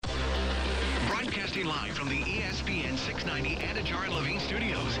Broadcasting live from the ESPN 690 Anajar and Levine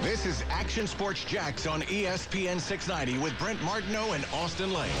studios. This is Action Sports Jax on ESPN 690 with Brent Martineau and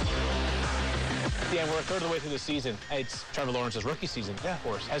Austin Lane. Yeah, we're a third of the way through the season. It's Trevor Lawrence's rookie season, of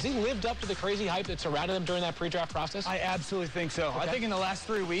course. Has he lived up to the crazy hype that surrounded him during that pre-draft process? I absolutely think so. Okay. I think in the last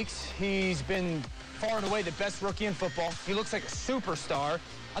 3 weeks, he's been far and away the best rookie in football. He looks like a superstar.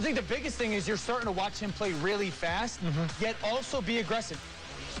 I think the biggest thing is you're starting to watch him play really fast, yet also be aggressive.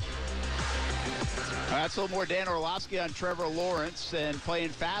 That's a little more Dan Orlovsky on Trevor Lawrence and playing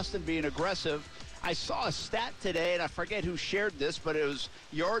fast and being aggressive. I saw a stat today, and I forget who shared this, but it was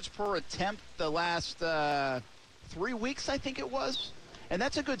yards per attempt the last 3 weeks, I think it was. And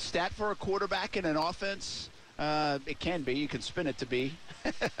that's a good stat for a quarterback in an offense. It can be. You can spin it to be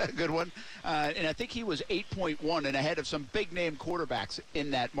a good one. And I think he was 8.1 and ahead of some big-name quarterbacks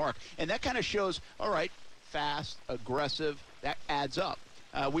in that mark. And that kind of shows, all right, fast, aggressive, that adds up.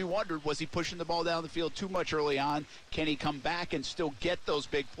 We wondered, was he pushing the ball down the field too much early on? Can he come back and still get those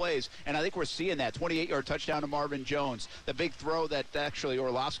big plays? And I think we're seeing that. 28-yard touchdown to Marvin Jones. The big throw that actually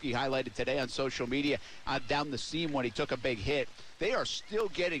Orlovsky highlighted today on social media down the seam when he took a big hit. They are still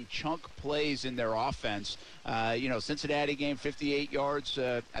getting chunk plays in their offense. Cincinnati game, 58 yards.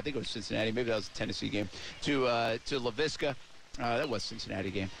 I think it was Cincinnati. Maybe that was the Tennessee game. To Laviska. That was Cincinnati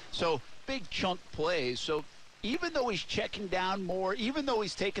game. So big chunk plays. So even though he's checking down more, even though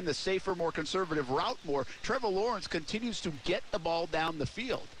he's taking the safer, more conservative route more, Trevor Lawrence continues to get the ball down the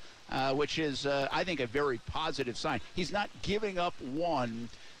field, which is, I think, a very positive sign. He's not giving up one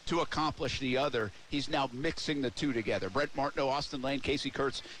to accomplish the other. He's now mixing the two together. Brent Martineau, Austin Lane, Casey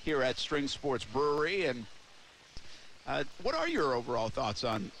Kurtz here at String Sports Brewery. And what are your overall thoughts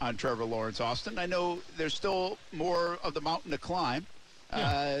on Trevor Lawrence, Austin? I know there's still more of the mountain to climb.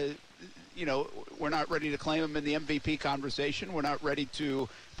 Yeah. We're not ready to claim him in the MVP conversation. We're not ready to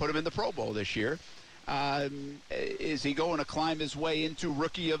put him in the Pro Bowl this year. Is he going to climb his way into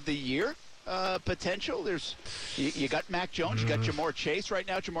Rookie of the Year potential? You got Mac Jones, you got Ja'Marr Chase right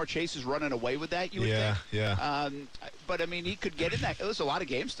now. Ja'Marr Chase is running away with that, you would think. Yeah. But, I mean, he could get in that. There's a lot of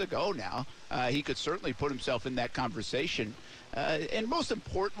games to go now. He could certainly put himself in that conversation. And most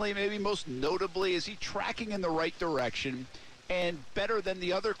importantly, maybe most notably, is he tracking in the right direction and better than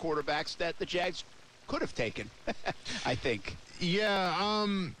the other quarterbacks that the Jags could have taken, I think. Yeah,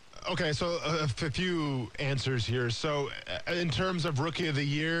 okay, so a few answers here. So in terms of Rookie of the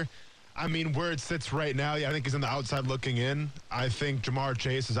Year, I mean, where it sits right now, I think he's on the outside looking in. I think Ja'Marr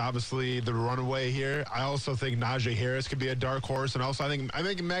Chase is obviously the runaway here. I also think Najee Harris could be a dark horse. And also I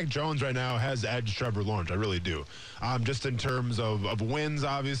think Mac Jones right now has edged Trevor Lawrence. I really do. Just in terms of wins,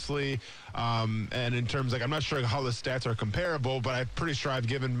 obviously. And in terms, I'm not sure how the stats are comparable, but I'm pretty sure I've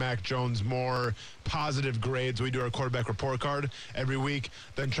given Mac Jones more positive grades. We do our quarterback report card every week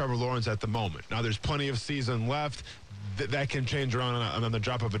than Trevor Lawrence at the moment. Now, there's plenty of season left. That can change around on the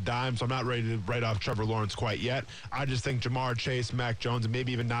drop of a dime, so I'm not ready to write off Trevor Lawrence quite yet. I just think Ja'Marr Chase, Mac Jones, and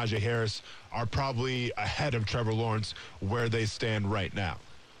maybe even Najee Harris are probably ahead of Trevor Lawrence where they stand right now.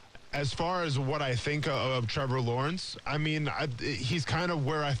 As far as what I think of Trevor Lawrence, I mean, he's kind of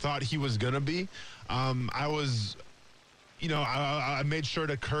where I thought he was going to be. I made sure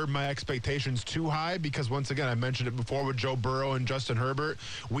to curb my expectations too high because, once again, I mentioned it before with Joe Burrow and Justin Herbert.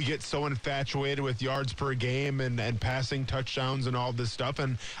 We get so infatuated with yards per game and passing touchdowns and all this stuff,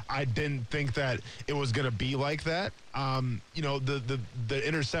 and I didn't think that it was going to be like that. The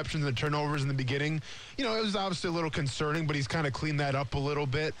interceptions and the turnovers in the beginning, it was obviously a little concerning, but he's kind of cleaned that up a little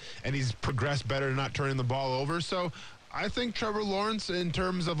bit, and he's progressed better not turning the ball over. So I think Trevor Lawrence, in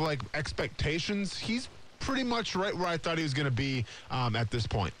terms of, expectations, he's pretty much right where I thought he was going to be at this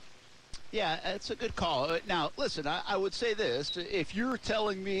point. Yeah, it's a good call. Now, listen, I would say this. If you're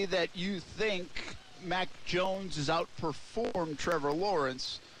telling me that you think Mac Jones has outperformed Trevor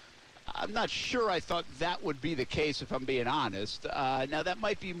Lawrence, I'm not sure I thought that would be the case, if I'm being honest. Now, that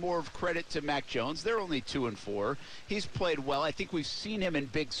might be more of credit to Mac Jones. They're only 2-4. He's played well. I think we've seen him in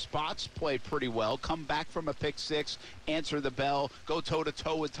big spots play pretty well, come back from a pick six, answer the bell, go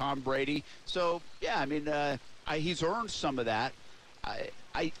toe-to-toe with Tom Brady. So, yeah, I mean, he's earned some of that.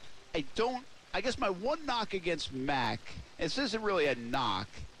 I guess my one knock against Mac, and this isn't really a knock,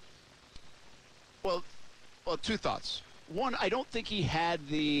 well, two thoughts. One, I don't think he had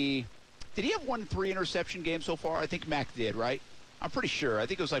did he have 1 3-interception game so far? I think Mac did, right? I'm pretty sure. I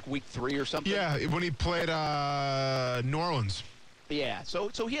think it was week 3 or something. Yeah, when he played New Orleans. Yeah, so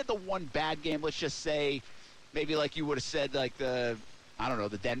he had the one bad game, let's just say, maybe like you would have said, the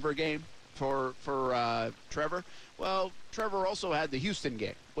Denver game for Trevor. Well, Trevor also had the Houston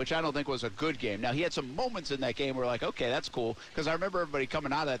game, which I don't think was a good game. Now, he had some moments in that game where like, okay, that's cool, because I remember everybody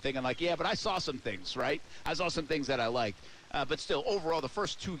coming out of that thing and like, yeah, but I saw some things, right? I saw some things that I liked. But still, overall, the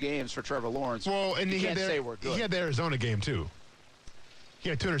first 2 games for Trevor Lawrence, well, and you can't say we're good. He had the Arizona game, too. He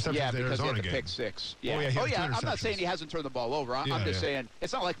had 2 interceptions in the Arizona game. Yeah, because he had the pick 6. Yeah. Oh, yeah, I'm not saying he hasn't turned the ball over. I'm just saying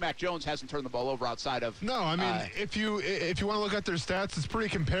it's not like Mac Jones hasn't turned the ball over outside of. No, I mean, if you want to look at their stats, it's pretty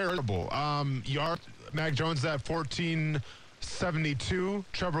comparable. Mac Jones is at 1472.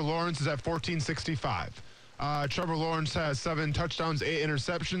 Trevor Lawrence is at 1465. Trevor Lawrence has 7 touchdowns, 8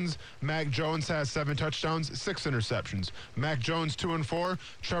 interceptions. Mac Jones has 7 touchdowns, 6 interceptions. Mac Jones 2-4.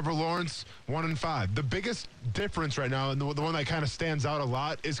 Trevor Lawrence 1-5. The biggest difference right now, and the one that kind of stands out a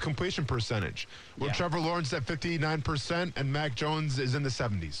lot, is completion percentage. Where Trevor Lawrence is at 59% and Mac Jones is in the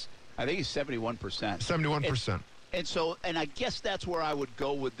 70s. I think he's 71%. 71%. And I guess that's where I would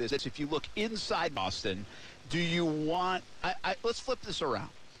go with this. If you look inside Boston, do you want let's flip this around.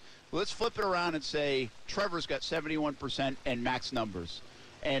 Let's flip it around and say Trevor's got 71% and Mac's numbers.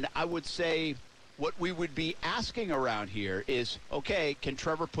 And I would say what we would be asking around here is, okay, can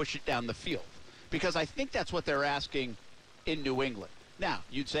Trevor push it down the field? Because I think that's what they're asking in New England. Now,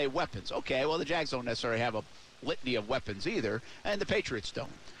 you'd say weapons. Okay, well, the Jags don't necessarily have a litany of weapons either, and the Patriots don't.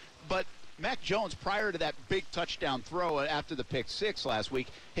 But Mac Jones, prior to that big touchdown throw after the pick 6 last week,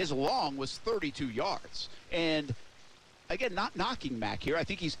 his long was 32 yards. And again, not knocking Mac here. I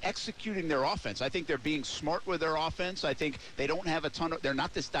think he's executing their offense. I think they're being smart with their offense. I think they don't have they're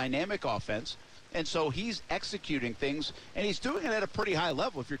not this dynamic offense. And so he's executing things, and he's doing it at a pretty high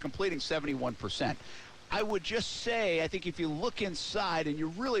level if you're completing 71%. I would just say, I think if you look inside and you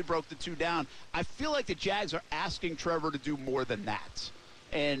really broke the 2 down, I feel like the Jags are asking Trevor to do more than that.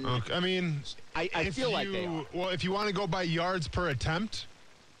 And I mean, I feel like they are. Well, if you want to go by yards per attempt,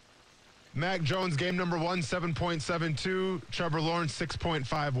 Mac Jones, game number 1, 7.72. Trevor Lawrence,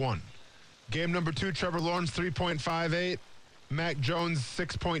 6.51. Game number 2, Trevor Lawrence, 3.58. Mac Jones,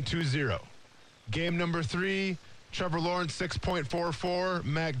 6.20. Game number 3, Trevor Lawrence, 6.44.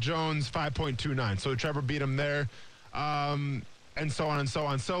 Mac Jones, 5.29. So Trevor beat him there, and so on and so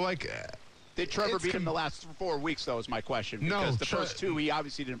on. So, like, did Trevor beat him the last 4 weeks, though, is my question? Because the first 2, he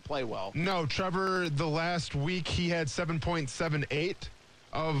obviously didn't play well. No, Trevor, the last week, he had 7.78.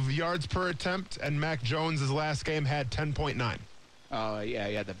 of yards per attempt, and Mac Jones' last game had 10.9. Oh, yeah,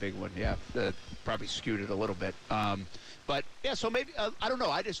 he had the big one. Yeah, probably skewed it a little bit. But, yeah, so maybe, I don't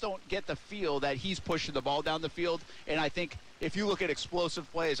know. I just don't get the feel that he's pushing the ball down the field. And I think if you look at explosive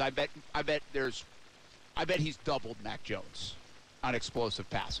plays, I bet he's doubled Mac Jones on explosive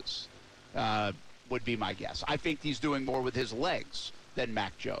passes, would be my guess. I think he's doing more with his legs than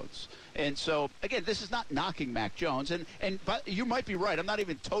Mac Jones. And so, again, this is not knocking Mac Jones. But you might be right. I'm not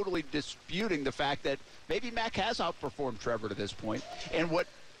even totally disputing the fact that maybe Mac has outperformed Trevor to this point. And what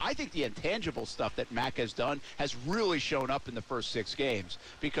I think the intangible stuff that Mac has done has really shown up in the first 6 games,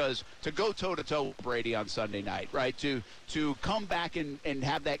 because to go toe-to-toe with Brady on Sunday night, right, to come back and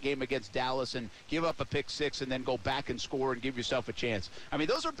have that game against Dallas and give up a pick 6 and then go back and score and give yourself a chance. I mean,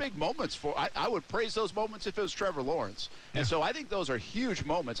 those are big moments I would praise those moments if it was Trevor Lawrence. And so I think those are huge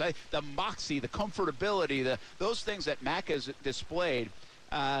moments. The moxie, the comfortability, those things that Mac has displayed,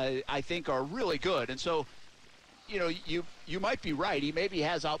 I think are really good. And so, you know, you might be right. He maybe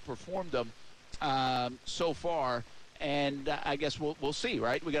has outperformed them so far, and I guess we'll see,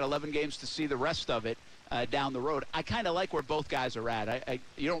 right? We got 11 games to see the rest of it down the road. I kind of like where both guys are at.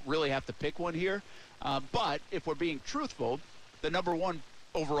 You don't really have to pick one here, but if we're being truthful, the number 1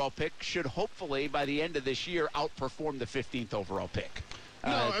 overall pick should hopefully, by the end of this year, outperform the 15th overall pick.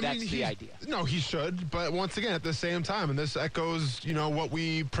 That's the idea. No, he should. But once again, at the same time, and this echoes, what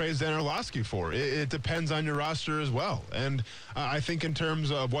we praise Dan Orlovsky for. It depends on your roster as well. And I think in terms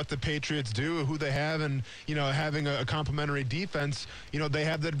of what the Patriots do, who they have, and, having a complementary defense, they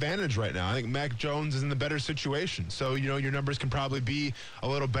have the advantage right now. I think Mac Jones is in the better situation. So, your numbers can probably be a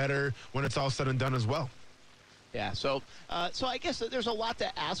little better when it's all said and done as well. Yeah, so I guess that there's a lot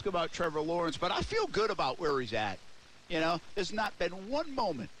to ask about Trevor Lawrence, but I feel good about where he's at. There's not been one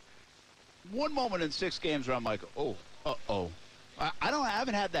moment in 6 games where I'm like, I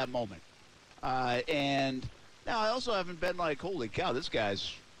haven't had that moment. And now I also haven't been like, holy cow, this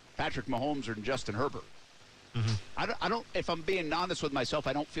guy's Patrick Mahomes or Justin Herbert. Mm-hmm. I don't, if I'm being honest with myself,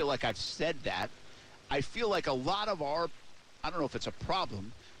 I don't feel like I've said that. I feel like a lot of I don't know if it's a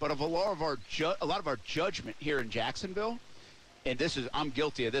problem, but a lot of our judgment here in Jacksonville, and I'm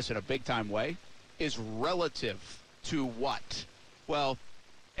guilty of this in a big time way, is relative to what? Well,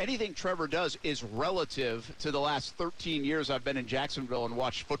 anything Trevor does is relative to the last 13 years I've been in Jacksonville and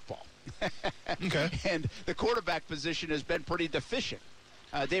watched football. Okay. And the quarterback position has been pretty deficient.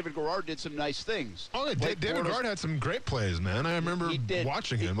 David Garrard did some nice things. Oh, yeah, David Garrard had some great plays, man. I remember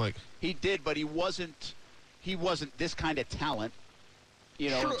watching him. He did, but he wasn't this kind of talent.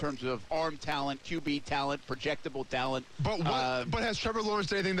 In terms of arm talent, QB talent, projectable talent. But has Trevor Lawrence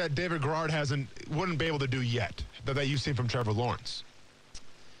done anything that David Garrard wouldn't be able to do yet that you've seen from Trevor Lawrence?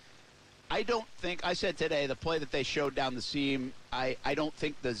 I don't think. I said today the play that they showed down the seam. I don't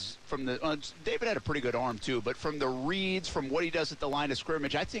think David had a pretty good arm too, but from the reads, from what he does at the line of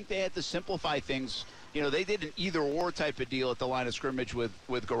scrimmage, I think they had to simplify things. They did an either-or type of deal at the line of scrimmage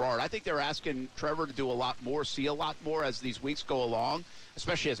with Garrard. I think they're asking Trevor to do a lot more, see a lot more as these weeks go along,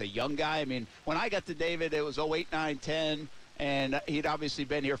 especially as a young guy. I mean, when I got to David, it was 08, 9, 10, and he'd obviously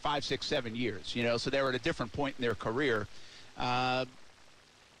been here 5, 6, 7 years, so they were at a different point in their career. To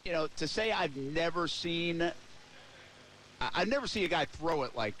say I've never seen a guy throw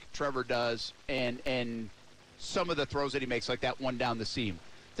it like Trevor does and some of the throws that he makes, like that one down the seam.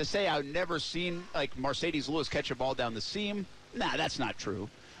 To say I've never seen, like, Mercedes Lewis catch a ball down the seam, that's not true.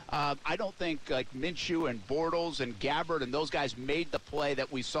 I don't think, like, Minshew and Bortles and Gabbert and those guys made the play that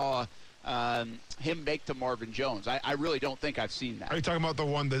we saw him make to Marvin Jones. I really don't think I've seen that. Are you talking about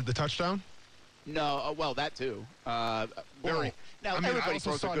the touchdown? No, well, that too. Everybody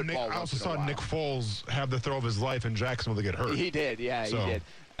throws a good ball. I also saw Nick Foles have the throw of his life in Jacksonville to get hurt. He did, he did.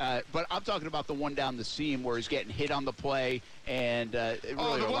 But I'm talking about the one down the seam where he's getting hit on the play, and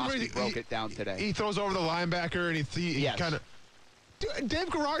Orlovsky broke it down today. He throws over the linebacker, and he kind of – Dave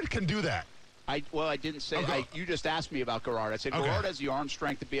Garrard can do that. I didn't say you just asked me about Garrard. I said Garrard has the arm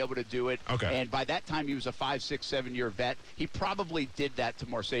strength to be able to do it. Okay. And by that time, he was a 5, 6, 7-year vet. He probably did that to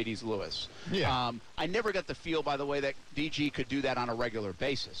Mercedes Lewis. Yeah. I never got the feel, by the way, that DG could do that on a regular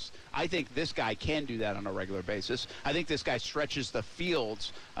basis. I think this guy can do that on a regular basis. I think this guy stretches the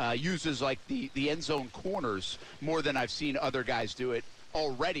fields, uses like the end zone corners more than I've seen other guys do it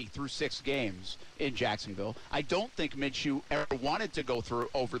already through 6 games in Jacksonville. I don't think Minshew ever wanted to go through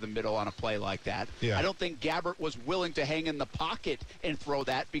over the middle on a play like that. Yeah. I don't think Gabbert was willing to hang in the pocket and throw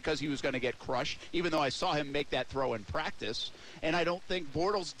that because he was going to get crushed, even though I saw him make that throw in practice. And I don't think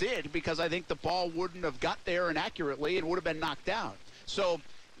Bortles did because I think the ball wouldn't have got there and accurately and would have been knocked down. So,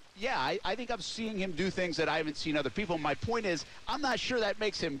 yeah, I think I'm seeing him do things that I haven't seen other people. My point is, I'm not sure that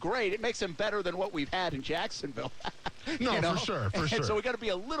makes him great. It makes him better than what we've had in Jacksonville. No, for sure. So we got to be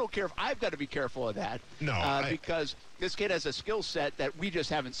a little careful. I've got to be careful of that. Because this kid has a skill set that we just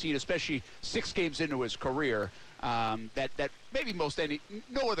haven't seen, especially 6 games into his career. That maybe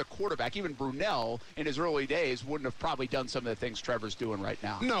no other quarterback, even Brunell in his early days, wouldn't have probably done some of the things Trevor's doing right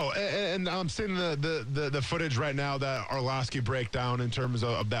now. No, and I'm seeing the footage right now that Orlovsky breakdown in terms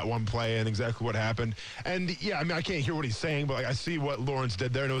of that one play and exactly what happened. And yeah, I mean, I can't hear what he's saying, but I see what Lawrence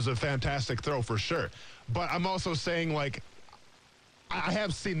did there, and it was a fantastic throw for sure. But I'm also saying, like, I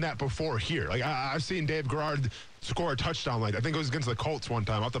have seen that before here. Like, I've seen Dave Garrard score a touchdown like that. I think it was against the Colts one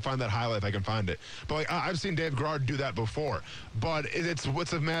time. I'll have to find that highlight if I can find it. But, like, I've seen Dave Garrard do that before. But it's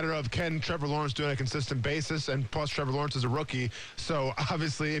what's a matter of, can Trevor Lawrence do it on a consistent basis? And plus, Trevor Lawrence is a rookie. So,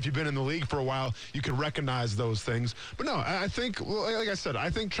 obviously, if you've been in the league for a while, you can recognize those things. But, no, I think, like I said,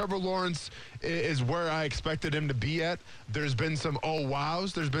 I think Trevor Lawrence is where I expected him to be at. There's been some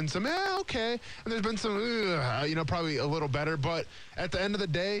wows. There's been some, okay. And there's been some, probably a little better. But at the end of the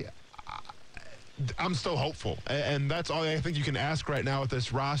day, I'm still hopeful. And that's all I think you can ask right now with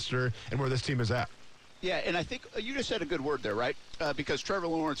this roster and where this team is at. Yeah, and I think you just said a good word there, right? Because Trevor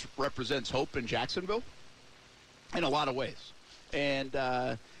Lawrence represents hope in Jacksonville in a lot of ways. And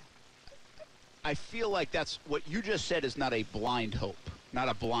I feel like that's what you just said is not a blind hope, not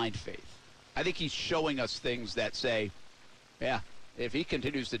a blind faith. I think he's showing us things that say, yeah, if he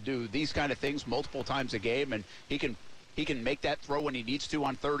continues to do these kind of things multiple times a game and he can make that throw when he needs to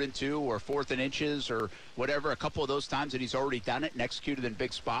on 3rd and 2 or 4th and inches or whatever, a couple of those times that he's already done it and executed in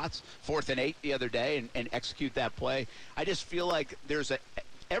big spots, 4th and 8 the other day and execute that play. I just feel like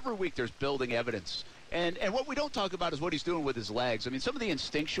every week there's building evidence. And what we don't talk about is what he's doing with his legs. I mean, some of the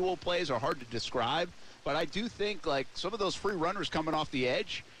instinctual plays are hard to describe, but I do think, like, some of those free runners coming off the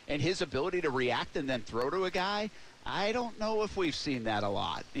edge and his ability to react and then throw to a guy, I don't know if we've seen that a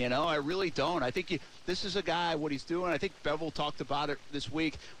lot. I really don't. I think this is a guy, what he's doing, I think Bevel talked about it this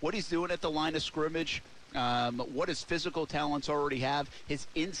week, what he's doing at the line of scrimmage, what his physical talents already have, his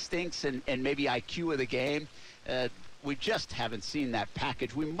instincts and maybe IQ of the game. We just haven't seen that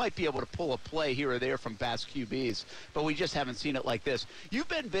package. We might be able to pull a play here or there from past QBs, but we just haven't seen it like this. You've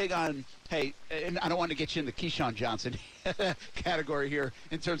been big on, hey, and I don't want to get you in the Keyshawn Johnson category here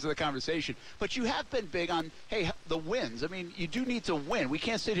in terms of the conversation, but you have been big on, hey, the wins. I mean, you do need to win. We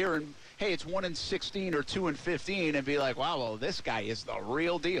can't sit here and hey, it's 1-16 or 2-15, and be like, wow, well, this guy is the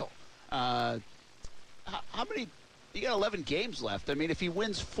real deal. How many? You got 11 games left. I mean, if he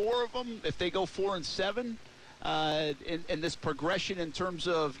wins 4 of them, if they go 4-7, and this progression in terms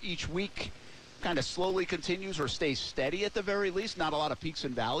of each week kind of slowly continues or stays steady at the very least, not a lot of peaks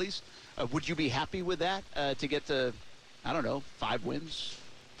and valleys, would you be happy with that to get to, I don't know, 5 wins,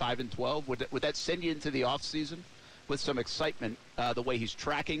 5-12? Would that send you into the offseason with some excitement the way he's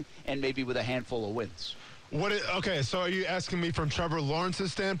tracking and maybe with a handful of wins? Okay, so are you asking me from Trevor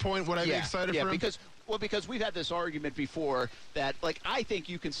Lawrence's standpoint, would I be excited for him? Because we've had this argument before that, like, I think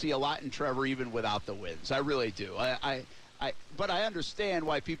you can see a lot in Trevor even without the wins. I really do. But I understand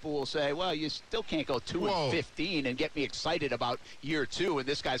why people will say, well, you still can't go 2-15 and get me excited about year 2, and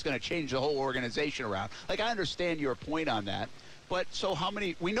this guy's going to change the whole organization around. Like, I understand your point on that. But so how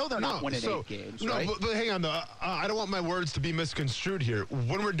many? We know they're not winning 8 games, right? No, but hang on, though. I don't want my words to be misconstrued here.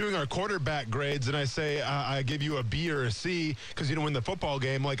 When we're doing our quarterback grades and I say I give you a B or a C because you didn't win the football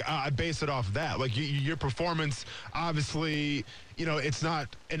game, like, I base it off that. Like, your performance, obviously, it's not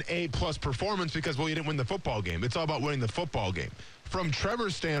an A-plus performance because, well, you didn't win the football game. It's all about winning the football game. From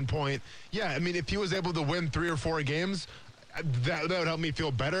Trevor's standpoint, yeah, I mean, if he was able to win 3 or 4 games, that would help me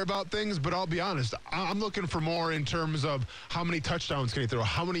feel better about things. But I'll be honest, I'm looking for more in terms of how many touchdowns can he throw,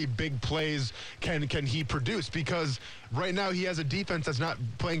 how many big plays can he produce, because right now he has a defense that's not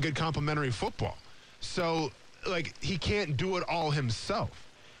playing good complementary football. So, like, he can't do it all himself.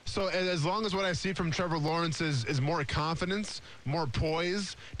 So as long as what I see from Trevor Lawrence is more confidence, more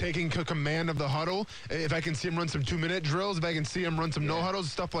poise, taking command of the huddle, if I can see him run some 2-minute drills, if I can see him run some no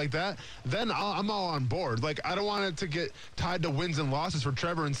huddles, stuff like that, then I'm all on board. Like, I don't want it to get tied to wins and losses for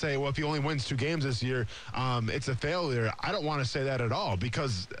Trevor and say, well, if he only wins 2 games this year, it's a failure. I don't want to say that at all,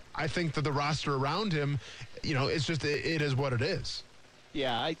 because I think that the roster around him, it's just, it is what it is.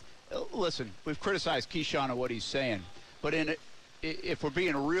 Yeah, listen, we've criticized Keyshawn and what he's saying, but if we're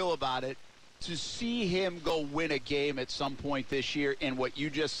being real about it, to see him go win a game at some point this year in what you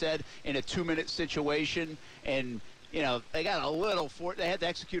just said, in a 2-minute situation, and, they got a little they had to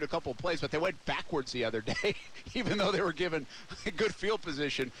execute a couple of plays, but they went backwards the other day, even though they were given a good field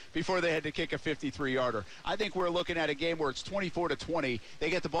position before they had to kick a 53-yarder. I think we're looking at a game where it's 24-20. They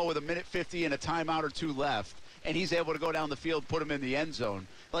get the ball with 1:50 and a timeout or 2 left, and he's able to go down the field, put him in the end zone.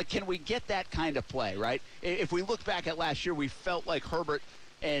 Like, can we get that kind of play, right? If we look back at last year, we felt like Herbert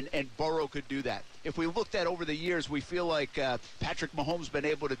and Burrow could do that. If we looked at over the years, we feel like Patrick Mahomes been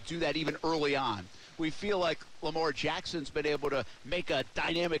able to do that even early on. We feel like Lamar Jackson's been able to make a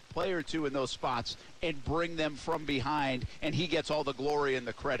dynamic play or 2 in those spots and bring them from behind, and he gets all the glory and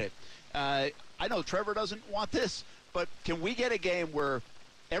the credit. I know Trevor doesn't want this, but can we get a game where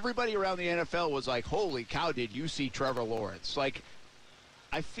everybody around the NFL was like, holy cow, did you see Trevor Lawrence? Like,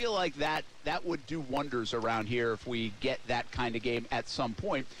 I feel like that would do wonders around here if we get that kind of game at some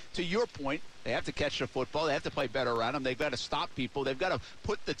point. To your point, they have to catch the football. They have to play better around them. They've got to stop people. They've got to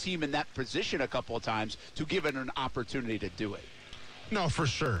put the team in that position a couple of times to give it an opportunity to do it. No, for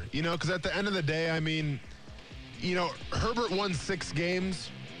sure. Because at the end of the day, I mean, Herbert won 6 games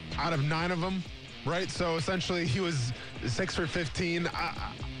out of 9 of them, right? So essentially he was 6 for 15.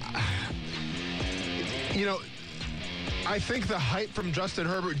 I think the hype from Justin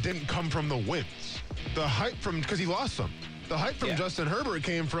Herbert didn't come from the wins. The hype because he lost some. The hype from Justin Herbert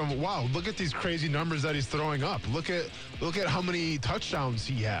came from, wow, look at these crazy numbers that he's throwing up. Look at how many touchdowns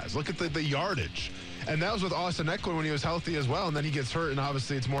he has. Look at the yardage. And that was with Austin Eckler when he was healthy as well, and then he gets hurt, and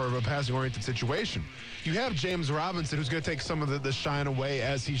obviously it's more of a passing-oriented situation. You have James Robinson, who's going to take some of the shine away,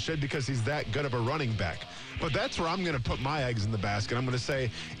 as he should, because he's that good of a running back. But that's where I'm going to put my eggs in the basket. I'm going to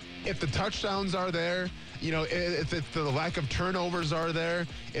say, if the touchdowns are there, if the lack of turnovers are there,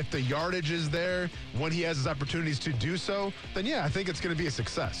 if the yardage is there, when he has his opportunities to do so, then yeah, I think it's going to be a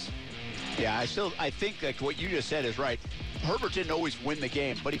success. Yeah, I think like what you just said is right. Herbert didn't always win the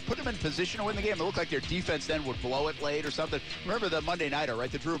game, but he put him in position to win the game. It looked like their defense then would blow it late or something. Remember the Monday Nighter,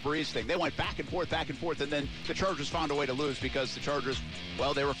 right? The Drew Brees thing. They went back and forth, and then the Chargers found a way to lose because the Chargers,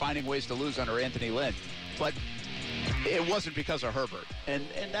 well, they were finding ways to lose under Anthony Lynn. But it wasn't because of Herbert. And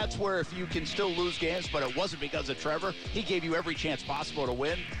that's where if you can still lose games, but it wasn't because of Trevor, he gave you every chance possible to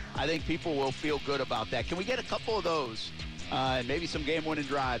win. I think people will feel good about that. Can we get a couple of those? And maybe some game-winning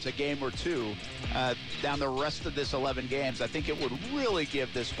drives, a game or 2 down the rest of this 11 games. I think it would really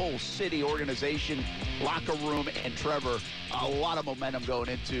give this whole city organization, locker room, and Trevor a lot of momentum going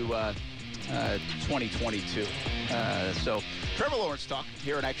into 2022. So Trevor Lawrence talk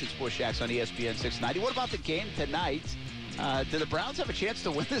here on Action Sports Jacks on ESPN 690. What about the game tonight? Do the Browns have a chance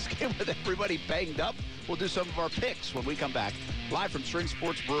to win this game with everybody banged up? We'll do some of our picks when we come back. Live from String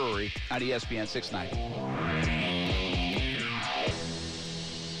Sports Brewery on ESPN 690.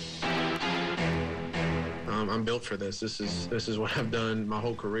 I'm built for this. This is what I've done my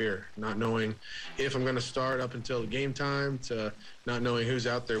whole career, not knowing if I'm going to start up until game time, to not knowing who's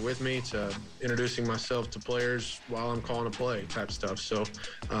out there with me, to introducing myself to players while I'm calling a play type stuff. So,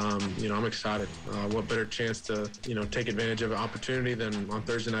 I'm excited. What better chance to, take advantage of an opportunity than on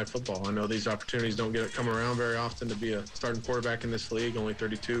Thursday Night Football? I know these opportunities don't come around very often to be a starting quarterback in this league, only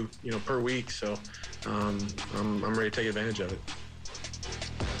 32, per week. So I'm ready to take advantage of it.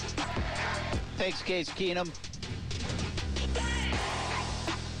 Thanks, Case Keenum.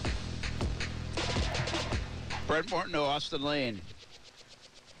 Brent Martineau, Austin Lane.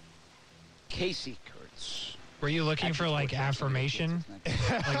 Casey Kurtz. Were you looking for, affirmation?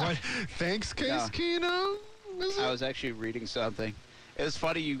 What? Thanks, Case Keenum. I was actually reading something. It was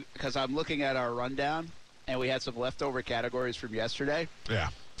funny because I'm looking at our rundown, and we had some leftover categories from yesterday. Yeah.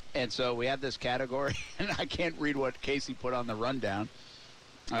 And so we had this category, and I can't read what Casey put on the rundown.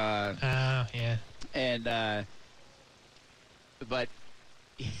 Yeah. And, but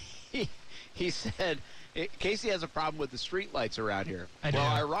he said, Casey has a problem with the streetlights around here. I do. Well,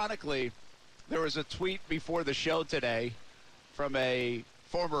 ironically, there was a tweet before the show today from a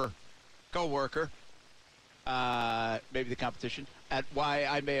former coworker, maybe the competition, at why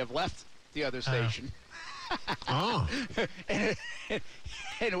I may have left the other station. Oh. and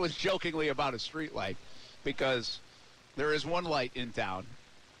it was jokingly about a streetlight, because there is one light in town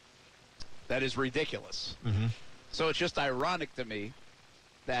that is ridiculous. Mm-hmm. So it's just ironic to me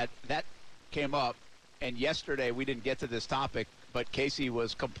that came up, and yesterday we didn't get to this topic, but Casey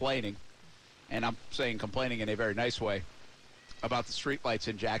was complaining, and I'm saying complaining in a very nice way, about the streetlights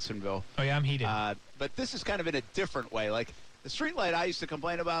in Jacksonville. Oh, yeah, I'm heated. But this is kind of in a different way. Like, the streetlight I used to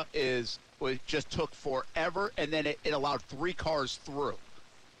complain about it just took forever, and then it allowed 3 cars through.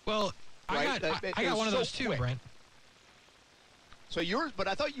 Well, right? I got one of those too, quick. Brent. So but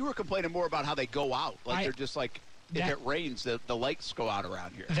I thought you were complaining more about how they go out. They're just if it rains, the lights go out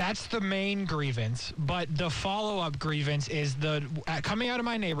around here. That's the main grievance, but the follow-up grievance is coming out of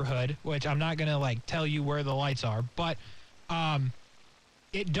my neighborhood, which I'm not going to tell you where the lights are, but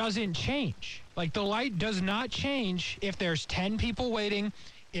it doesn't change. The light does not change if there's 10 people waiting,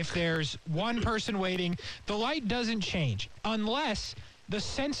 if there's 1 person waiting. The light doesn't change unless the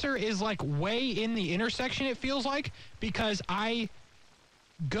sensor is way in the intersection, it feels like, because I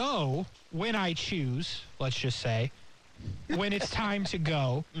go when I choose, let's just say, when it's time to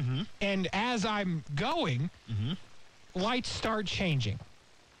go. Mm-hmm. And as I'm going, lights start changing.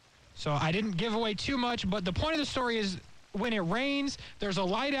 So I didn't give away too much, but the point of the story is when it rains, there's a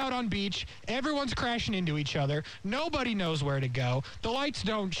light out on beach, everyone's crashing into each other, nobody knows where to go, the lights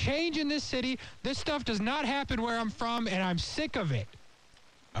don't change in this city, this stuff does not happen where I'm from, and I'm sick of it.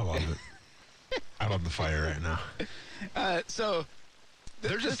 I love it. I love the fire right now. So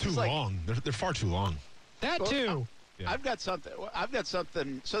they're just too long. They're far too long. That too. Yeah. I've got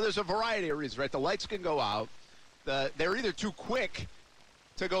something. So there's a variety of reasons, right? The lights can go out. They're either too quick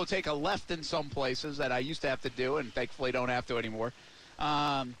to go take a left in some places that I used to have to do, and thankfully don't have to anymore,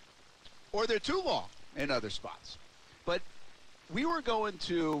 or they're too long in other spots. But we were going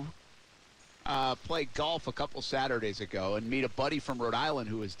to play golf a couple Saturdays ago and meet a buddy from Rhode Island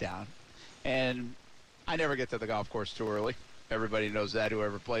who was down. And I never get to the golf course too early. Everybody knows that,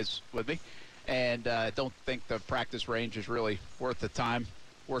 whoever plays with me. And I don't think the practice range is really worth the time.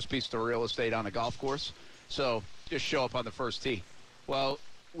 Worst piece of real estate on a golf course. So just show up on the first tee. Well,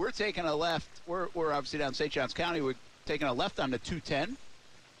 we're taking a left. We're obviously down St. Johns County. We're taking a left on the 210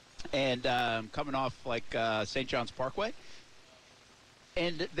 and coming off St. Johns Parkway.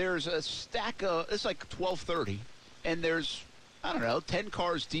 And there's a stack of, it's 12:30, and there's, 10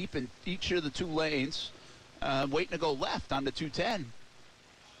 cars deep in each of the 2 lanes waiting to go left on the 210.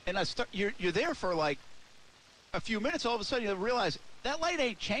 And you're there for a few minutes, all of a sudden you realize that light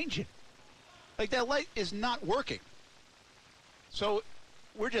ain't changing. That light is not working. So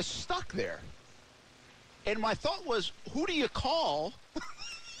we're just stuck there. And my thought was, who do you call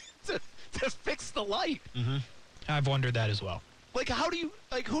to fix the light? Mm-hmm. I've wondered that as well.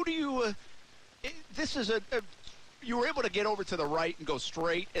 This is you were able to get over to the right and go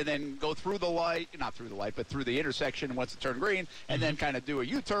straight and then go through the light, not through the light, but through the intersection once it turned green, and then kind of do a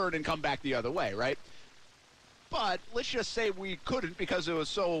U-turn and come back the other way, right? But let's just say we couldn't because it was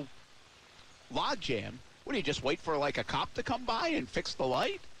so logjam. What do you just wait for a cop to come by and fix the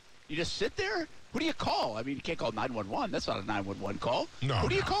light? You just sit there? Who do you call? I mean, you can't call 911. That's not a 911 call. No. Who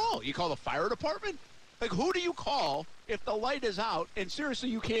do you call? You call the fire department? Like, who do you call if the light is out and seriously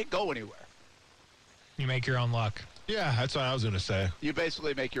you can't go anywhere? You make your own luck. Yeah, that's what I was going to say. You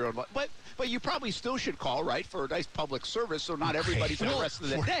basically make your own luck. But you probably still should call, right, for a nice public service so not everybody for the rest of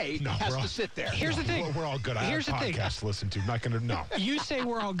the day has to sit there. Here's the thing. We're all good. I have podcasts to listen to. I'm not going to know. You say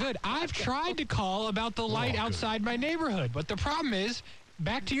we're all good. I've tried to call about the light outside my neighborhood, but the problem is,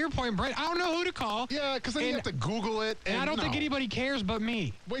 back to your point, Brett, I don't know who to call. Yeah, because then you have to Google it. And I don't think anybody cares but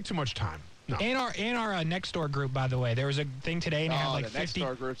me. Way too much time. No. In our next door group, by the way, there was a thing today and it had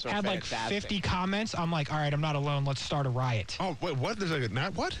like 50 comments. I'm like, all right, I'm not alone. Let's start a riot. Oh, wait, what? There's like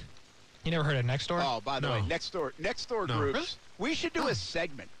a what? You never heard of Nextdoor? Oh, by the way, Nextdoor groups. Really? We should do a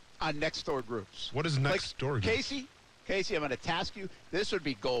segment on Nextdoor groups. What is Nextdoor groups? Casey, I'm going to task you. This would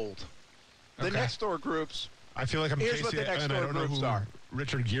be gold. The Nextdoor groups. I feel like I'm Here's Casey, what the and I Nextdoor don't know groups who are.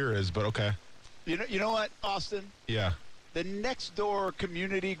 Richard Gere is, but okay. You know what, Austin? Yeah. The Nextdoor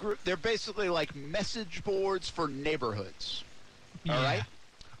community group, they're basically like message boards for neighborhoods. Yeah. All right?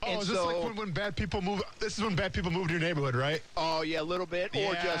 Oh, And is this like when bad people move? This is when bad people move to your neighborhood, right? Oh, yeah, a little bit.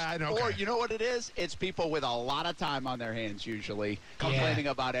 Yeah, I know, okay. Or you know what it is? It's people with a lot of time on their hands usually complaining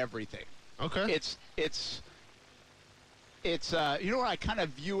about everything. Okay. It's you know what I kind of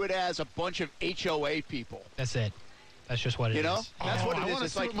view it as? A bunch of HOA people. That's it. That's just what it is. You know? That's what it I is. want to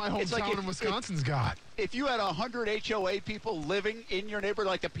It's see like what my it's like hometown in Wisconsin's got. If you had 100 HOA people living in your neighborhood,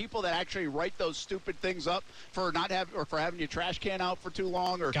 like the people that actually write those stupid things up for not having or for having your trash can out for too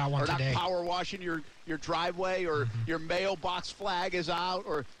long, or not power washing your driveway, or your mailbox flag is out,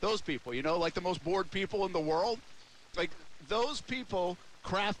 or those people, you know, like the most bored people in the world, like those people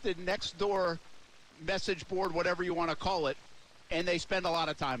crafted Nextdoor message board, whatever you want to call it, and they spend a lot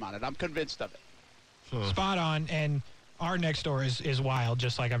of time on it. I'm convinced of it. Spot on. And our Nextdoor is wild,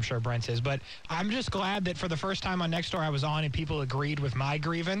 just like I'm sure Brent's is. But I'm just glad that for the first time on Nextdoor I was on and people agreed with my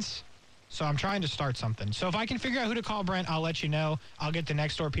grievance. So I'm trying to start something. So if I can figure out who to call, Brent, I'll let you know. I'll get the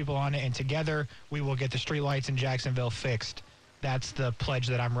Nextdoor people on it, and together we will get the streetlights in Jacksonville fixed. That's the pledge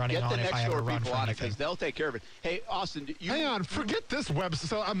that I'm running on if I ever run for anything. Because they'll take care of it. Hey, Austin, hang on. Forget this website.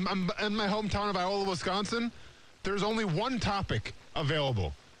 So I'm in my hometown of Iola, Wisconsin. There's only one topic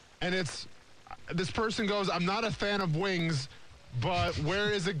available, and it's this person goes, I'm not a fan of wings, but where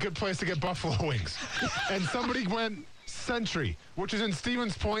is a good place to get buffalo wings? And somebody went Century, which is in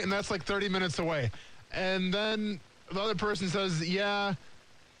Stevens Point, and that's like 30 minutes away. And then the other person says, yeah,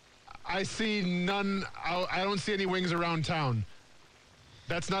 I see none. I don't see any wings around town.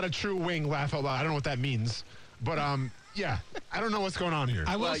 That's not a true wing, laugh out loud. I don't know what that means. But, yeah, I don't know what's going on here.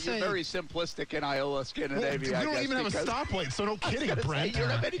 Well, you're very simplistic in Iola, Scandinavia. We don't even have a stoplight, so no kidding, Brent. You don't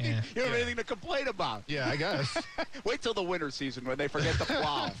have anything to complain about. Yeah, I guess. Wait till the winter season when they forget to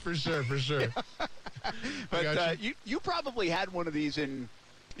plow. For sure. But you probably had one of these in.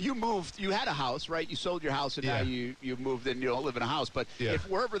 You moved. You had a house, right? You sold your house, and now you moved in. You don't live in a house, but if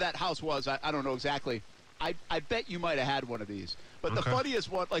wherever that house was, I don't know exactly. I bet you might have had one of these. But the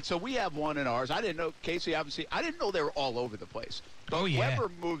funniest one, so we have one in ours. I didn't know, Casey, obviously, I didn't know they were all over the place. But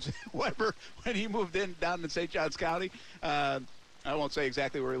Weber, when he moved in down in St. Johns County, I won't say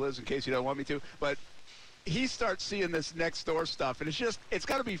exactly where he lives in case you don't want me to, but he starts seeing this Nextdoor stuff, and it's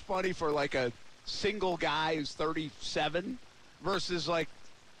got to be funny for like a single guy who's 37 versus like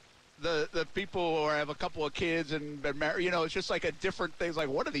the people who have a couple of kids and been married. You know, it's just like a different thing. It's like,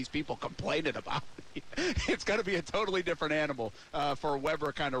 what are these people complaining about? It's got to be a totally different animal for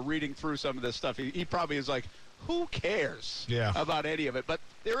Weber kind of reading through some of this stuff. He probably is like, who cares about any of it? But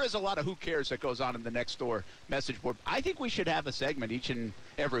there is a lot of who cares that goes on in the Nextdoor message board. I think we should have a segment each and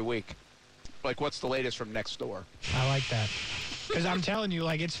every week. Like, what's the latest from Nextdoor? I like that. Because I'm telling you,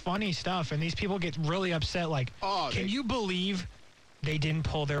 like, it's funny stuff, and these people get really upset. Like, can you believe they didn't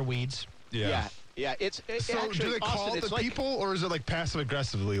pull their weeds? Yeah. So actually, do they call the people, or is it like passive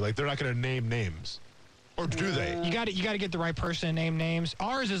aggressively? Like they're not going to name names, or do they? You got to get the right person to name names.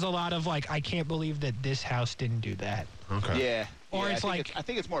 Ours is a lot of like, I can't believe that this house didn't do that. Okay. Yeah. Or it's I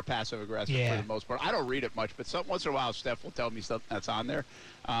think it's more passive aggressive for the most part. I don't read it much, but once in a while, Steph will tell me something that's on there.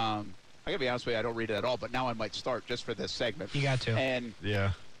 I gotta be honest with you, I don't read it at all. But now I might start just for this segment. You got to. And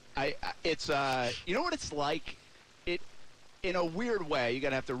it's you know what it's like. In a weird way, you're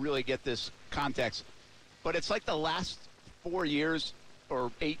going to have to really get this context, but it's like the last 4 years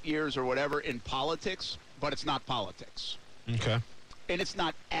or 8 years or whatever in politics, but it's not politics. Okay. And it's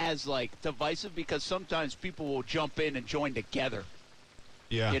not as, like, divisive because sometimes people will jump in and join together.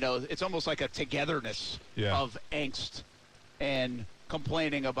 Yeah. You know, it's almost like a togetherness of angst and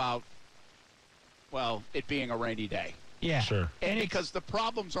complaining about, well, it being a rainy day. Yeah. Sure. And because the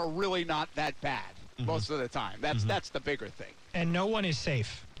problems are really not that bad. Most of the time. That's the bigger thing. And no one is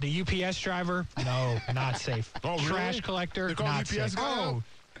safe. The UPS driver, no, not safe. Oh, really? Trash collector, They call not UPS safe. guy Oh, out?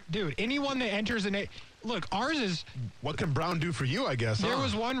 dude, anyone that enters look, ours is. What can Brown do for you, I guess? There huh?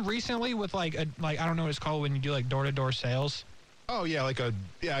 was one recently with I don't know what it's called when you do like door-to-door sales. Oh, yeah, I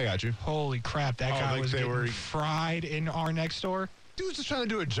got you. Holy crap, that guy like was they getting were- fried in our next door. Dude was just trying to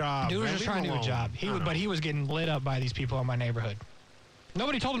do a job. Dude was man. just Leave trying to him do a alone. job. But he was getting lit up by these people in my neighborhood.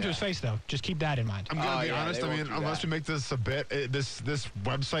 Nobody told him to his face, though. Just keep that in mind. I'm gonna be yeah, honest. they I won't mean, do unless that. we make this a bit, this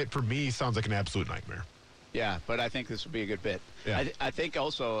website for me sounds like an absolute nightmare. Yeah, but I think this would be a good bit. Yeah. I think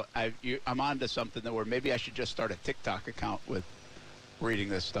also I'm on to something where maybe I should just start a TikTok account with reading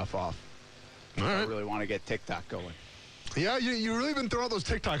this stuff off. All I right. really want to get TikTok going. Yeah, you really been throwing out those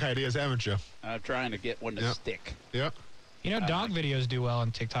TikTok ideas, haven't you? I'm trying to get one to Yep. stick. Yeah. You know, dog videos do well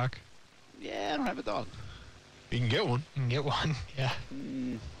on TikTok. Yeah, I don't have a dog. You can get one. You can get one. Yeah.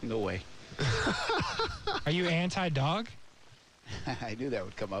 No way. Are you anti-dog? I knew that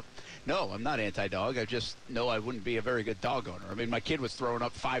would come up. No, I'm not anti-dog. I just know I wouldn't be a very good dog owner. I mean, my kid was throwing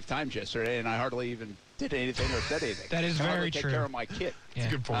up 5 times yesterday, and I hardly even did anything or said anything. That is I hardly very take true. care of my kid. Yeah.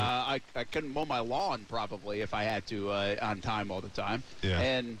 Good point. I couldn't mow my lawn probably if I had to on time all the time. Yeah.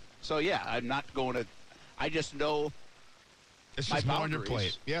 And so, yeah, I'm not going to – I just know It's my just more on your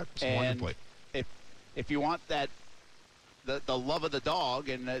boundaries. plate. Yeah, it's more on your And plate. if you want that the love of the dog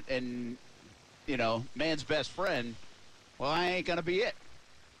and you know, man's best friend, well, I ain't going to be it.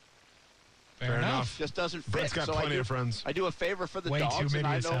 Fair enough. Just doesn't fit. Brett's got So plenty of friends. I do a favor for the Way dogs. too and many,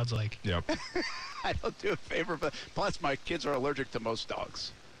 I it know, sounds like. Yep. I don't do a favor for. Plus, my kids are allergic to most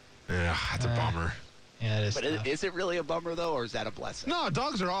dogs. Yeah, that's a bummer. Yeah, it is. But tough. is it really a bummer though, or is that a blessing? No,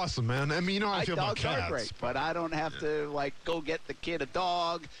 dogs are awesome, man. I mean, you know how I feel about Dogs cats. are great, but I don't have to like go get the kid a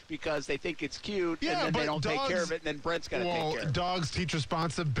dog because they think it's cute, Yeah, and then but they don't take care dogs- of it, and then Brent's got to take Well, care of it. dogs teach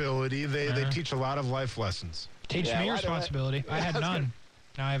responsibility. They teach a lot of life lessons. Teach Yeah, me why do I- responsibility. I had none.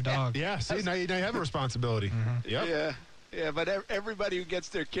 Now I have dogs. Yeah, see, now you have a responsibility. Yep. Yeah, but everybody who gets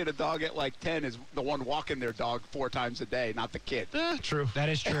their kid a dog at like 10 is the one walking their dog 4 times a day, not the kid. True. That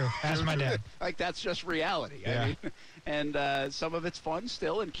is true. Ask my dad. Like, that's just reality. Yeah. I mean, and some of it's fun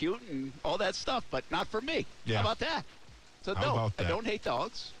still and cute and all that stuff, but not for me. Yeah. How about that? So, How no, about I that? don't hate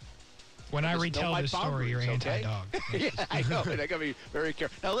dogs. When I Just know retell my this story, you're boundaries, okay? anti-dog. Yeah, I know. And I got to be very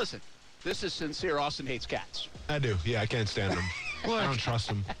careful. Now, listen, this is sincere. Austin hates cats. I do. Yeah, I can't stand them. I don't trust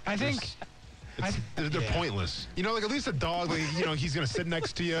them. I think They're yeah. pointless. You know, like at least a dog, like, you know, he's going to sit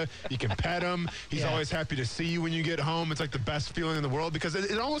next to you. You can pet him. He's Yeah. always happy to see you when you get home. It's like the best feeling in the world because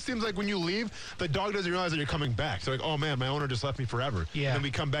it almost seems like when you leave, the dog doesn't realize that you're coming back. So like, oh man, my owner just left me forever. Yeah. And then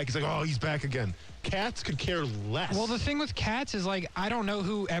we come back. He's like, oh, he's back again. Cats could care less. Well, the thing with cats is, like, I don't know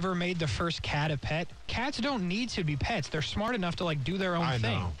who ever made the first cat a pet. Cats don't need to be pets. They're smart enough to, like, do their own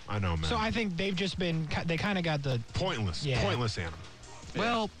thing. I know, man. So I think they've just been, they kind of got the, Pointless. Yeah. Pointless animal.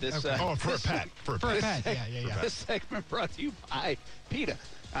 well, This, okay. Oh, for a pet. For a for a pet. pet. Yeah. This segment brought to you by PETA.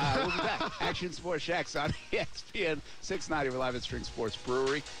 We'll be back. Action Sports Shacks on ESPN 690. We're live at String Sports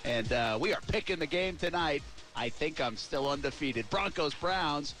Brewery, and we are picking the game tonight. I think I'm still undefeated.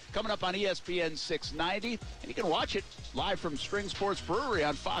 Broncos-Browns coming up on ESPN 690, and you can watch it live from String Sports Brewery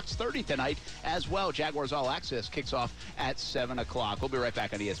on Fox 30 tonight as well. Jaguars All Access kicks off at 7 o'clock. We'll be right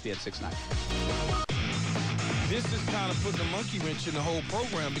back on ESPN 690. This is kind of putting a monkey wrench in the whole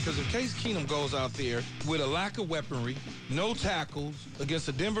program because if Case Keenum goes out there with a lack of weaponry, no tackles against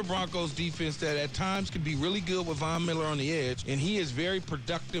the Denver Broncos defense that at times can be really good with Von Miller on the edge, and he is very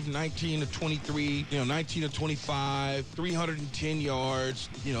productive, 19 to 23, 19 to 25, 310 yards,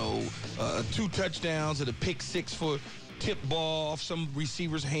 2 touchdowns and a pick 6 for tip ball off some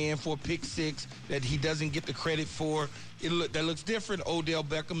receiver's hand for a pick 6 that he doesn't get the credit for. That looks different. Odell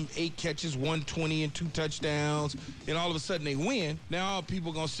Beckham, 8 catches, 120 and 2 touchdowns, and all of a sudden they win. Now people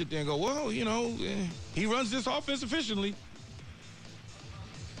are going to sit there and go, well, he runs this offense efficiently.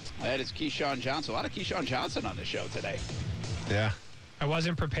 That is Keyshawn Johnson. A lot of Keyshawn Johnson on the show today. Yeah. I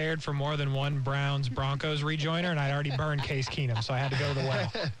wasn't prepared for more than one Browns-Broncos rejoiner, and I'd already burned Case Keenum, so I had to go the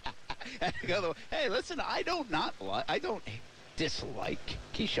well. Hey, listen, I don't dislike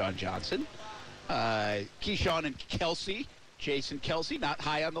Keyshawn Johnson. Keyshawn and Kelsey, Jason Kelsey, not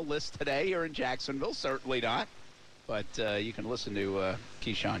high on the list today here in Jacksonville, certainly not. But you can listen to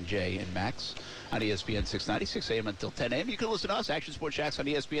Keyshawn, Jay, and Max on ESPN 690, 6 a.m. until 10 a.m. You can listen to us, Action Sports Shacks, on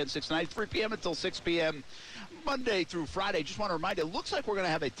ESPN 690, 3 p.m. until 6 p.m. Monday through Friday. Just want to remind you, it looks like we're going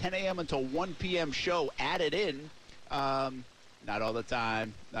to have a 10 a.m. until 1 p.m. show added in Not all the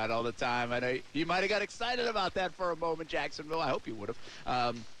time. Not all the time. I know you might have got excited about that for a moment, Jacksonville. I hope you would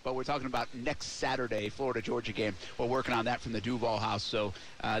have. But we're talking about next Saturday, Florida-Georgia game. We're working on that from the Duval House. So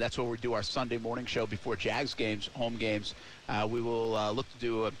that's where we do our Sunday morning show before Jags games, home games. We will look to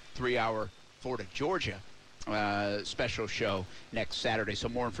do a 3-hour Florida-Georgia special show next Saturday. So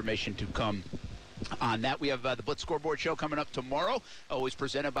more information to come on that. We have the Blitz Scoreboard Show coming up tomorrow, always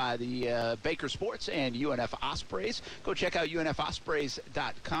presented by the Baker Sports and UNF Ospreys. Go check out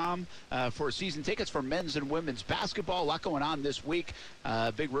UNFOspreys.com for season tickets for men's and women's basketball. A lot going on this week.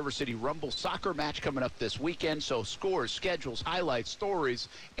 Big River City Rumble soccer match coming up this weekend. So scores, schedules, highlights, stories,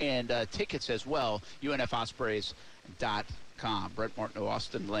 and tickets as well. UNFOspreys.com. Brent Martineau,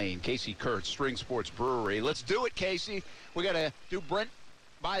 Austin Lane, Casey Kurtz, String Sports Brewery. Let's do it, Casey. We got to do Brent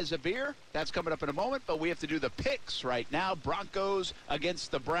buys a beer. That's coming up in a moment, but we have to do the picks right now. Broncos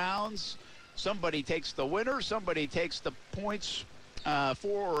against the Browns. Somebody takes the winner. Somebody takes the points for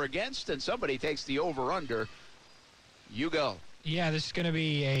or against, and somebody takes the over-under. You go. Yeah, this is going to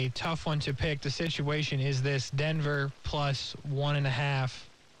be a tough one to pick. The situation is this: Denver plus 1.5,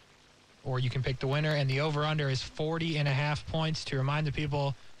 or you can pick the winner, and the over-under is 40.5 points. To remind the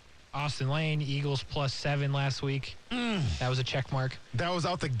people, Austin Lane, Eagles plus 7 last week. That was a check mark. That was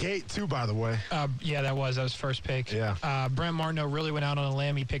out the gate, too, by the way. Yeah, that was first pick. Yeah. Brent Martineau really went out on a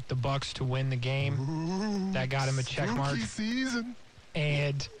limb. He picked the Bucks to win the game. Ooh, that got him a check mark. Season.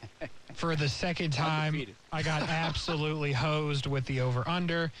 And for the second time, I got absolutely hosed with the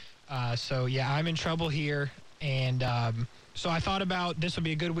over-under. So, yeah, I'm in trouble here. And so I thought about this would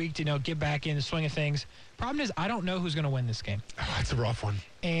be a good week to, get back in the swing of things. Problem is, I don't know who's going to win this game. Oh, that's a rough one.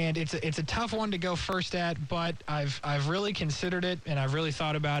 And it's a tough one to go first at, but I've really considered it, and I've really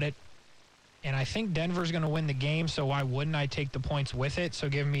thought about it. And I think Denver's going to win the game, so why wouldn't I take the points with it? So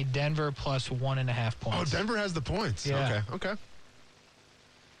give me Denver plus 1.5 points. Oh, Denver has the points. Yeah. Okay.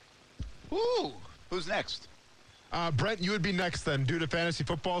 Ooh, who's next? Brent, you would be next then. Due to fantasy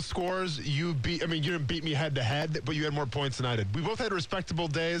football scores, you didn't beat me head-to-head, but you had more points than I did. We both had respectable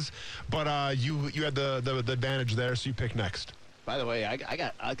days, but you had the advantage there, so you pick next. By the way, I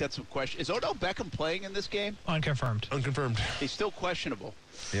got some questions. Is Odell Beckham playing in this game? Unconfirmed. He's still questionable.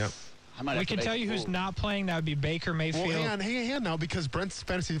 Yeah. We can tell you who's not playing. That would be Baker Mayfield. Well, hang on now, because Brent's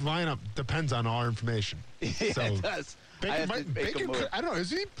fantasy lineup depends on our information. Yeah, so, it does. Baker, I don't know.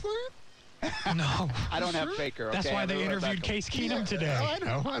 Is he playing? No. I don't have Baker. Okay? That's why they interviewed Case Keenum today.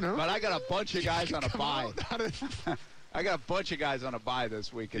 I know. But I got a bunch of guys on a bye. I got a bunch of guys on a bye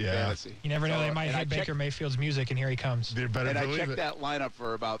this week in fantasy. You never know. They might hit Baker Mayfield's music, and here he comes. I checked that lineup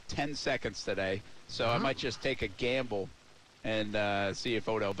for about 10 seconds today, so I might just take a gamble and see if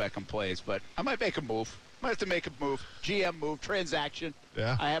Odell Beckham plays. But I might make a move. Might have to make a move. GM move, transaction.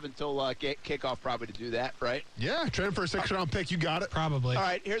 Yeah. I have until kickoff probably to do that, right? Yeah, trade for a 6th-round pick. You got it. Probably. All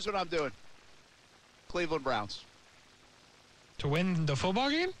right, here's what I'm doing. Cleveland Browns. To win the football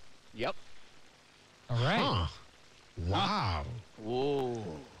game? Yep. All right. Huh. Wow. Whoa.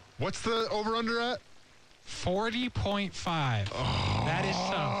 What's the over-under at? 40.5. Oh. That is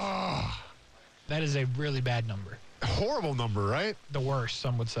tough. That is a really bad number. Horrible number, right? The worst,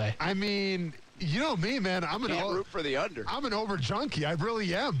 some would say. I mean, you know me, man. I'm root for the under. I'm an over junkie. I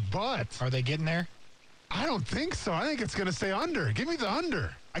really am, but are they getting there? I don't think so. I think it's going to stay under. Give me the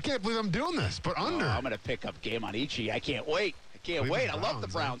under. I can't believe I'm doing this, but under. I'm going to pick up game on Ichi. I can't wait. I love the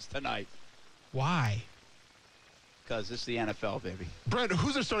Browns tonight. Why? Because this is the NFL, baby. Brent,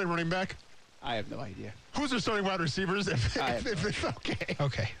 who's their starting running back? I have no idea. Who's their starting wide receivers?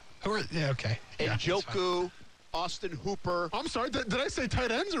 Okay. Who are? Yeah, okay. Njoku, Austin Hooper. I'm sorry. Did I say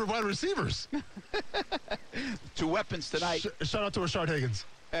tight ends or wide receivers? 2 weapons tonight. Shout out to Rashard Higgins.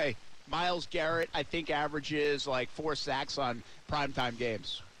 Hey, Myles Garrett, I think, averages like 4 sacks on primetime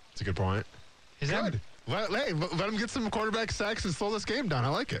games. That's a good point. Is good. Let him get some quarterback sacks and slow this game down. I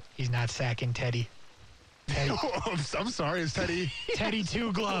like it. He's not sacking Teddy. I'm sorry. Is Teddy? Teddy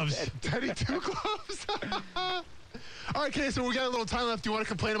 2 gloves. Teddy 2 gloves. All right, Casey, so we got a little time left. Do you want to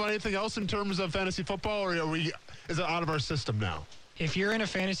complain about anything else in terms of fantasy football, or is it out of our system now? If you're in a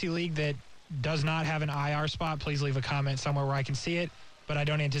fantasy league that does not have an IR spot, please leave a comment somewhere where I can see it. But I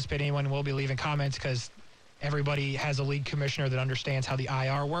don't anticipate anyone will be leaving comments because everybody has a league commissioner that understands how the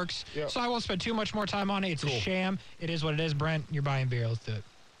IR works. Yep. So I won't spend too much more time on it. It's a sham. It is what it is. Brent, you're buying beer. Let's do it.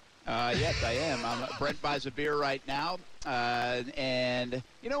 Yes, I am. Brent buys a beer right now. And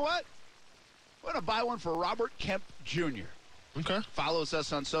you know what? I'm going to buy one for Robert Kemp Jr. Okay. Follows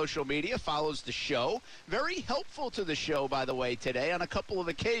us on social media, follows the show. Very helpful to the show, by the way, today on a couple of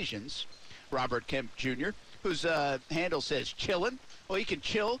occasions. Robert Kemp Jr., whose handle says chillin'. Well, he can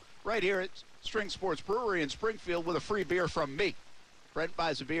chill right here at String Sports Brewery in Springfield with a free beer from me. Brent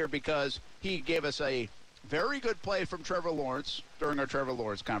buys a beer because he gave us a very good play from Trevor Lawrence during our Trevor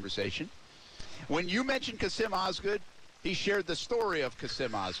Lawrence conversation. When you mentioned Kasim Osgood, he shared the story of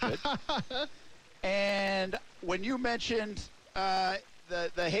Kasim Osgood. And when you mentioned the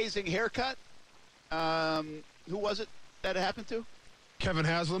hazing haircut, who was it that it happened to? Kevin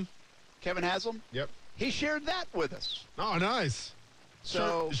Haslam. Kevin Haslam? Yep. He shared that with us. Oh, nice.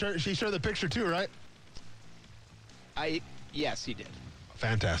 So she shared the picture too, right? Yes, he did.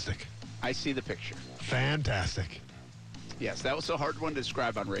 Fantastic. I see the picture. Fantastic. Yes, that was a hard one to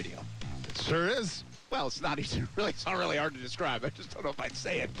describe on radio. It sure is. Well, it's not really hard to describe. I just don't know if I'd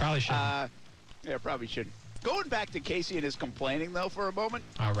say it. Probably shouldn't. Yeah, probably shouldn't. Going back to Casey and his complaining, though, for a moment.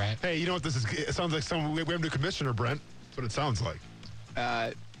 All right. Hey, you know what this is? It sounds like we have a new commissioner, Brent. That's what it sounds like.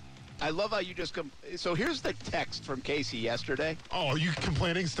 I love how you just so here's the text from Casey yesterday. Oh, are you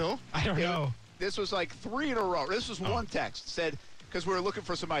complaining still? I don't know. This was like 3 in a row. This was one text. Said, because we were looking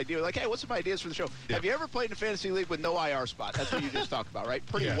for some ideas. Like, hey, what's some ideas for the show? Yeah. Have you ever played in a fantasy league with no IR spot? That's what you just talked about, right?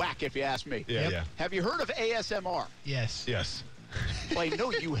 Pretty whack, if you ask me. Yeah, yeah. Have you heard of ASMR? Yes. Yes. Well, I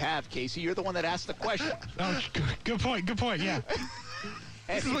know you have, Casey. You're the one that asked the question. Oh, good point. Good point. Yeah.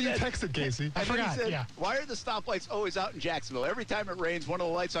 This is what you texted, Casey. I forgot. Yeah. Why are the stoplights always out in Jacksonville? Every time it rains, one of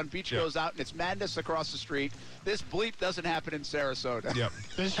the lights on beach goes out, and it's madness across the street. This bleep doesn't happen in Sarasota. Yep.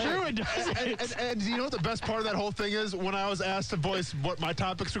 It's true. It does. And you know what the best part of that whole thing is? When I was asked to voice what my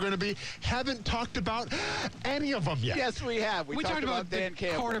topics are going to be, haven't talked about any of them yet. Yes, we have. We talked about Dan the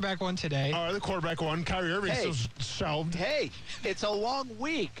Campbell. quarterback one today. All right, the quarterback one. Kyrie Irving Hey. still shelved. Hey, it's a long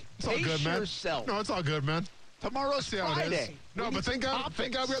week. It's all good, man. Yourself. No, it's all good, man. Tomorrow's See how it is. Friday. No, We but need thank some God we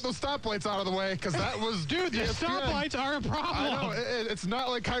topics. got those stoplights out of the way, because that was... Dude, the ESPN. stoplights are a problem. I know. It's not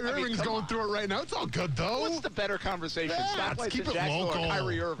like Kyrie Irving's come going on. through it right now. It's all good, though. What's the better conversation? Yeah, Stoplights keep in it Jacksonville or local.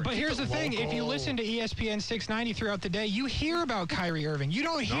 Kyrie Irving? But here's the thing. If you local. listen to ESPN 690 throughout the day, you hear about Kyrie Irving. You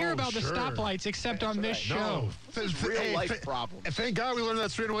don't hear No, about the sure. stoplights except on this right. show. No. This is real-life problems. Thank God we learned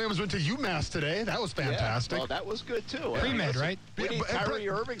that Serena Williams went to UMass today. That was fantastic. Yeah, well, that was good, too. Pre-med, listen, right? We need but- Kyrie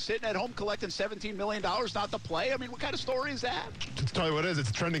Irving sitting at home collecting $17 million not to play. I mean, what kind of story is that? To tell you what it is,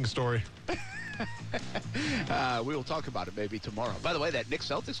 it's a trending story. We will talk about it maybe tomorrow. By the way, that Knicks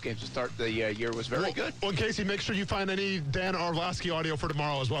Celtics game to start the year was very good. Well, in Casey, make sure you find any Dan Orlovsky audio for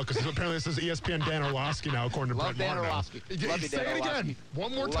tomorrow as well, because apparently this is ESPN Dan Orlovsky now, according to Love Brent Dan Martineau. Orlovsky. Yeah, Love you, say Dan it Orlovsky. again.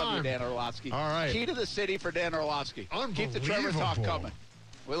 One more Love time. you, Dan Orlovsky. All right. Key to the city for Dan Orlovsky. Keep the Trevor talk Unbelievable. coming.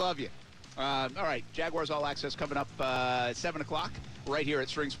 We love you. All right, Jaguars All Access coming up at 7 o'clock right here at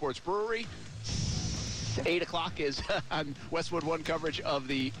String Sports Brewery. 8 o'clock is on Westwood One coverage of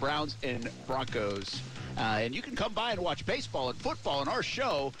the Browns and Broncos. And you can come by and watch baseball and football on our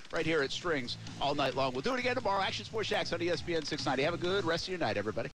show right here at Strings all night long. We'll do it again tomorrow. Action Sports Jacks on ESPN 690. Have a good rest of your night, everybody.